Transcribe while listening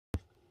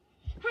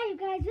Hi you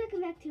guys,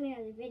 welcome back to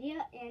another video,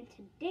 and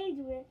today's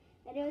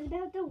video is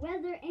about the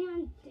weather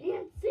and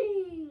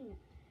dancing.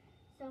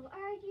 So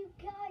are you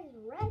guys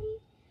ready?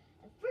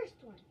 The first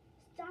one,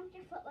 stomp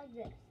your foot like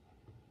this.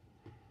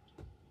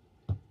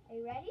 Are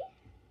you ready?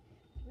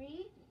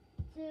 3,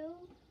 2,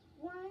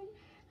 1.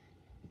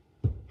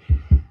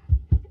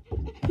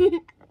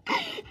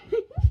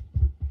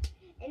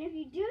 And if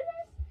you do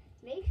this,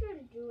 make sure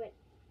to do it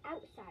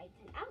outside.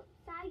 It's an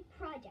outside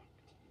project.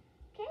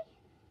 Okay?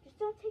 Just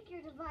don't take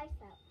your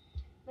device out.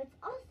 But it's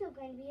also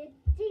going to be a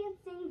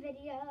dancing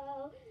video.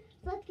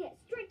 So let's get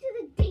straight to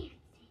the dancing.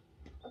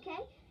 Okay?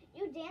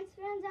 You dance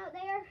fans out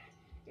there,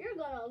 you're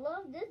going to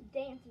love this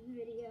dancing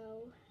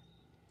video.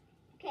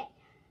 Okay.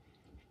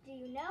 Do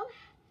you know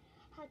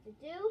how to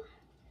do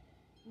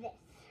this?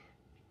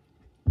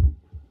 You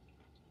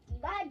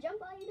gotta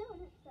jump while you're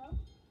doing it, so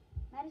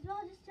might as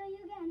well just show you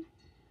again.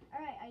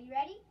 Alright, are you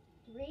ready?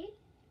 3,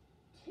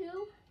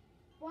 2,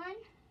 1.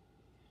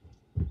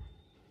 Do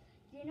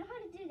you know how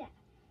to do that?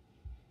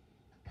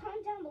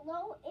 Comment down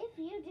below if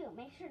you do.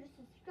 Make sure to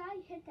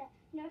subscribe, hit that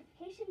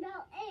notification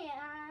bell,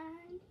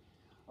 and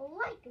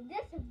like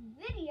this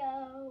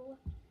video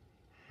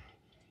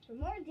for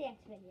more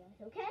dance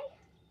videos, okay?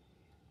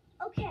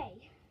 Okay.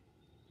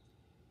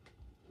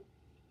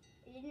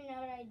 You didn't know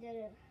what I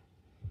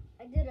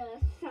did a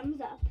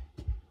thumbs up.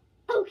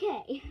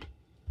 Okay.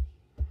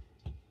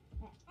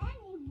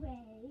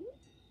 Anyway,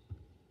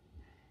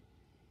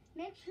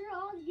 make sure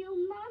all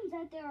you moms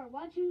out there are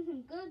watching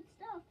some good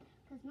stuff,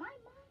 because my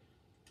mom,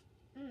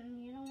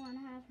 you don't want to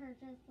have her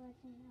just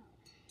watching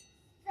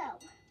out.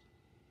 So,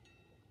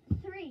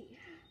 3,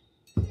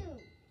 2,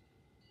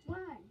 1.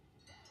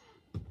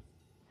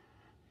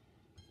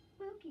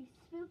 Spooky,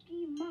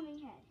 spooky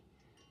mummy head.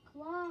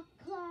 Claw,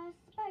 claw,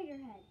 spider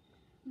head.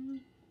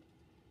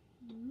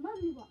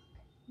 Mummy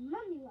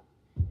walk,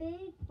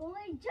 big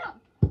boy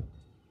jump.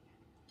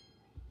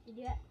 Did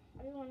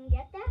everyone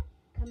get that?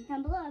 Comment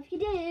down below if you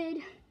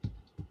did.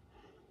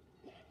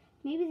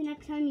 Maybe the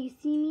next time you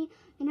see me,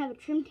 I'm going to have a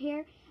trimmed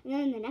hair, and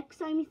then the next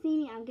time you see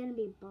me, I'm going to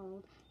be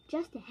bald.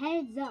 Just a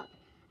heads up.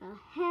 A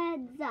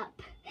heads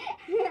up.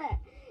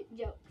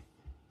 Jokes.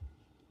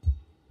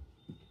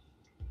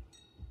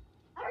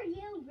 Are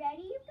you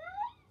ready, you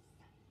guys?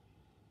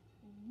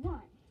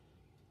 1,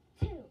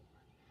 2,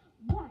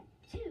 1,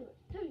 2,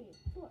 3,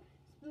 4.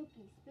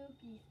 Spooky,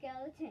 spooky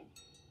skeleton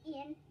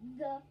in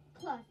the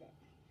closet.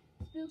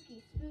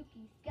 Spooky,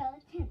 spooky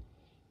skeleton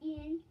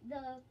in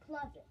the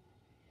closet.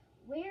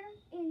 Where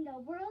in the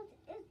world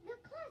is the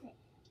closet?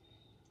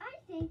 I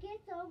think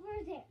it's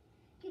over there.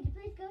 Could you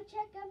please go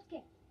check? I'm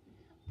scared.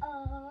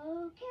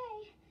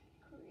 Okay.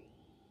 Creak.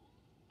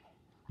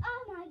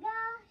 Oh my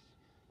gosh.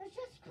 It's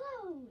just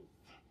closed.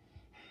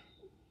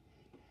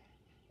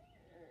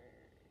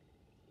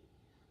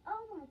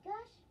 Oh my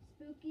gosh.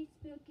 Spooky,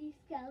 spooky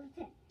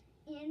skeleton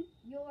in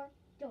your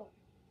door.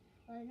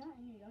 Well, not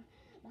in your door.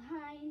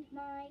 Behind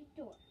my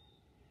door.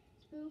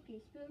 Spooky,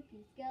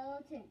 spooky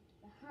skeleton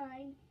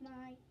behind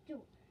my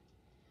door.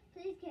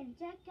 Please can you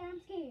check? I'm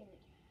scared.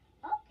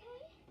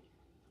 Okay.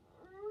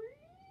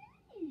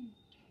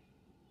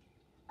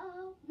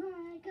 Oh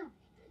my gosh,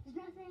 there's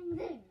nothing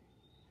there.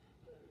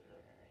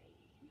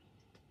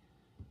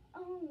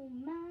 Oh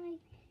my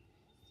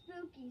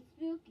spooky,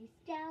 spooky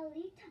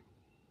skeleton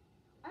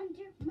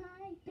under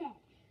my bed.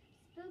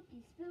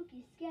 Spooky,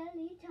 spooky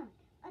skeleton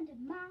under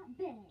my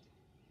bed.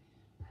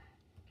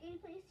 Can you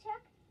please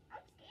check?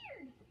 I'm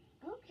scared.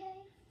 Okay,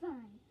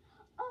 fine.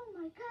 Oh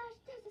my gosh,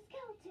 there's a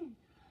skeleton.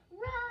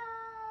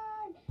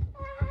 Run!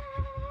 Ah!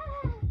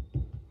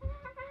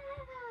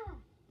 Ah!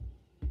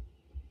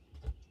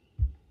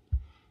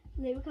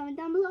 Leave a comment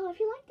down below if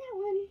you like that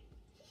one.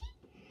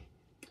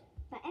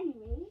 But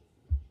anyways,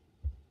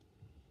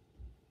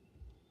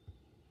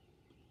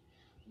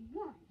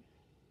 1,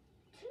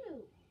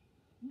 2,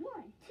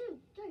 1, 2,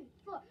 3,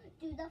 4.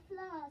 Do the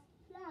floss,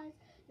 floss.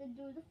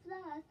 Do the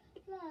floss,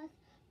 floss.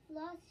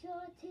 Floss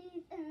your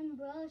teeth and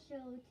brush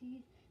your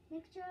teeth.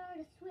 Make sure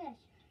to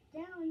swish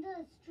down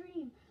the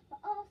stream, but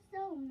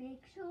also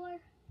make sure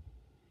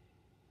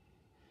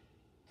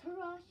to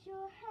wash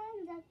your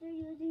hands after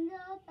using the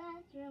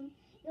bathroom.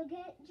 You'll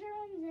get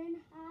germs and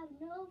have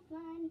no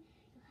fun.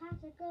 You'll have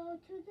to go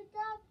to the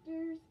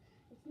doctors.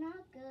 It's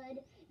not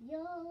good.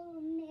 You'll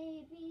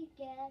maybe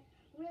get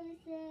really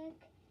sick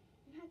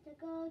and have to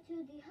go to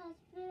the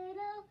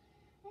hospital.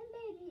 And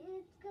maybe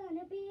it's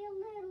gonna be a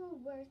little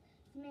worse.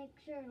 So make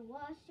sure to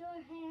wash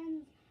your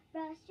hands,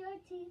 brush your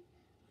teeth,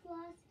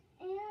 floss,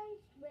 and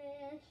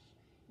swish.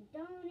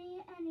 Don't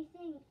eat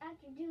anything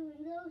after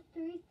doing those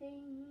 3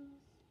 things.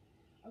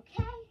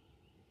 Okay?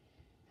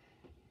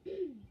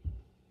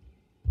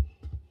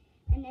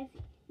 And if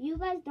you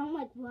guys don't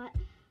like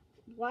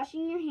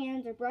washing your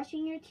hands or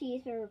brushing your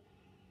teeth or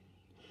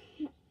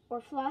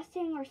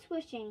flossing or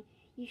swishing,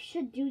 you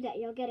should do that.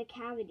 You'll get a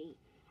cavity.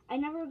 I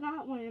never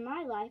got one in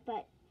my life,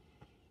 but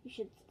you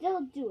should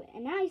still do it.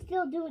 And I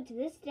still do it to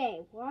this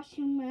day.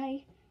 Brushing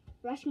my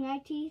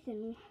teeth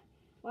and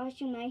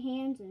washing my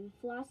hands and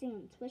flossing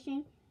and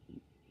swishing.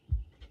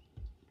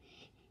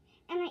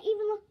 And I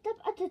even looked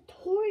up a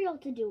tutorial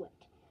to do it.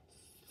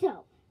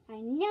 So, I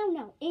now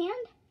know.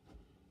 And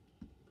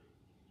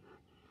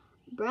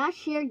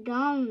brush your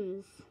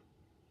gums.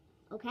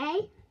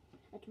 Okay?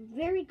 That's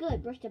very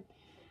good. Brush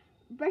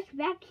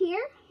back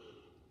here.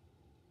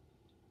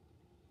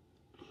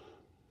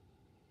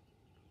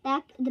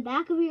 The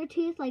back of your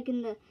teeth, like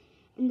in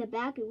the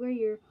back where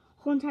your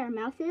whole entire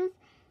mouth is.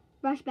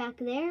 Brush back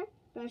there.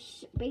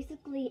 Brush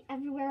basically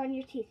everywhere on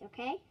your teeth,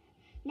 okay?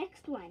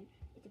 Next one.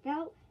 It's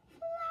about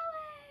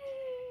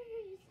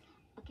flowers.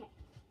 Okay.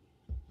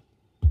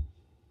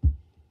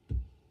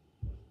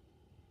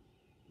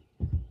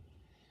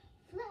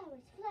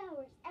 Flowers,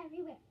 flowers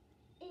everywhere.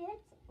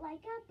 It's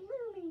like a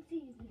blooming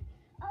season.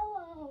 Oh,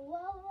 oh,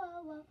 whoa,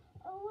 whoa, whoa.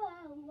 Oh, whoa,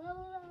 whoa,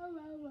 whoa,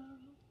 whoa, whoa.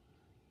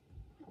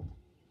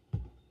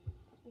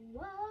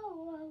 Whoa,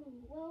 whoa,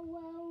 whoa, whoa,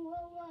 whoa,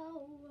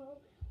 whoa,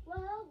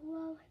 whoa,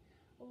 whoa,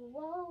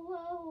 whoa,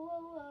 whoa,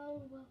 whoa,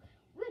 whoa.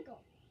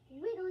 Wiggle,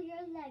 wiggle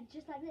your leg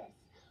just like this.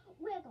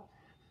 Wiggle,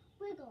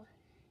 wiggle,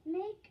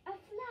 make a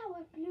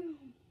flower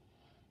bloom.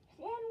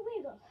 And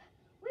wiggle,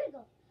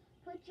 wiggle,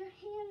 put your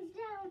hands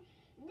down.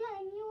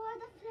 Then you are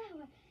the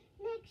flower.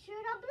 Make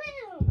sure to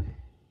bloom.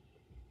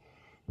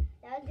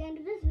 That was the end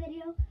of this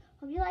video.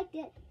 Hope you liked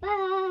it.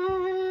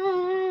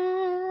 Bye.